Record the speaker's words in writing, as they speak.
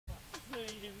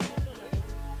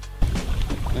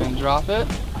then drop it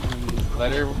and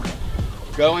let her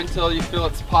go until you feel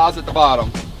its paws at the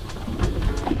bottom.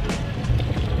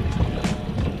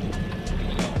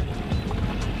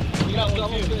 You got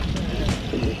double fish.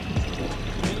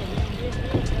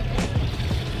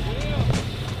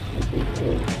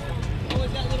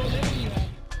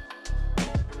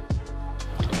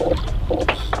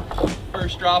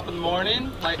 First drop of the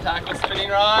morning, light tackle spinning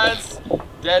rods,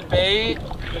 dead bait.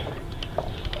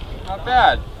 Not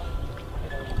bad.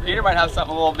 Peter might have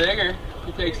something a little bigger.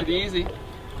 He takes it easy.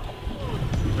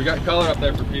 We got color up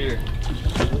there for Peter.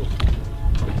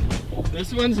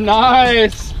 This one's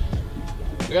nice.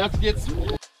 We have to get some.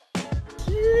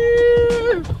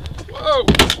 Whoa!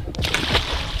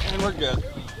 And we're good.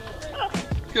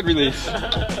 Good release.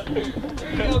 There you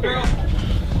go, girl.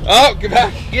 Oh, get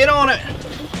back. Get on it.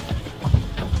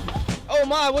 Oh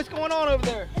my, what's going on over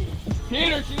there?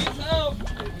 Peter, she needs help.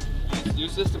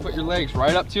 Use this to put your legs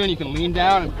right up to, and you can lean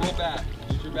down and pull back.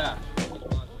 Use your back.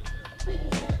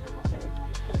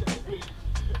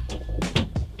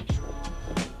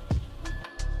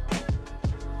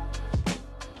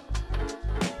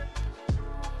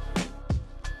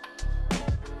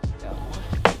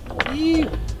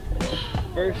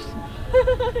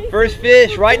 First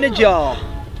fish right in the jaw.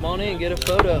 Come on in, get a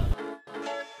photo.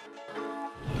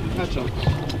 Touch them.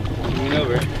 Lean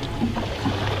over.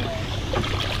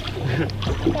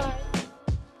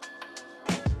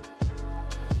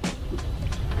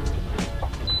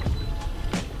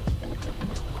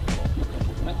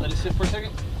 Let it sit for a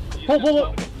second.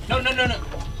 Pull. No.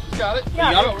 Got it. Yeah,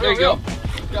 you got it. There you go.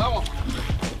 Got one.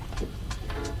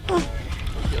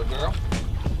 Good girl.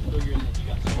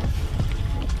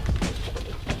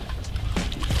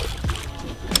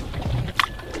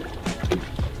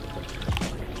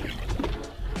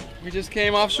 We just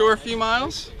came offshore a few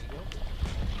miles.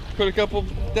 Put a couple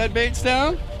dead baits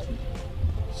down.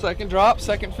 Second drop,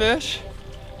 second fish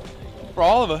for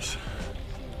all of us.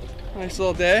 Nice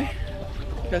little day.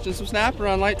 Catching some snapper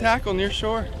on light tackle near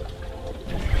shore.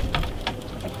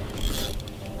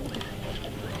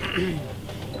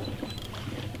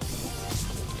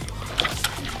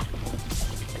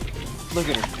 Look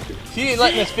at her. She ain't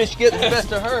letting this fish get the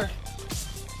best of her.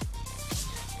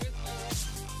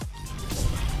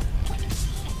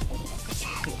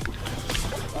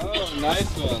 Oh, nice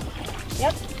one.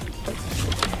 Yep.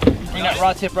 Bring that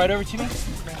rod tip right over to me.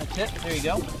 Bring the tip. There you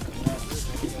go.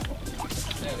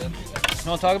 You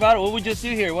want to talk about it? What we just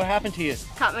do here? What happened to you?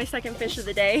 Caught my second fish of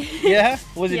the day. Yeah?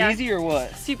 Was it Yeah. easy or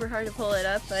what? Super hard to pull it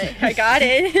up, but I got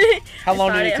it. How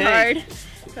long did it take?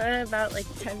 Hard. About like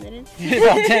 10 minutes.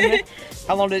 About 10 minutes?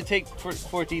 How long did it take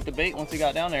for it to eat the bait once it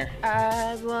got down there?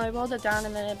 Well, I rolled it down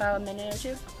and then about a minute or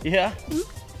two. Yeah?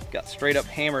 Mm-hmm. Got straight up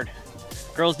hammered.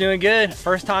 Girl's doing good.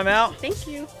 First time out. Thank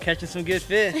you. Catching some good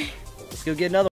fish. Let's go get another one.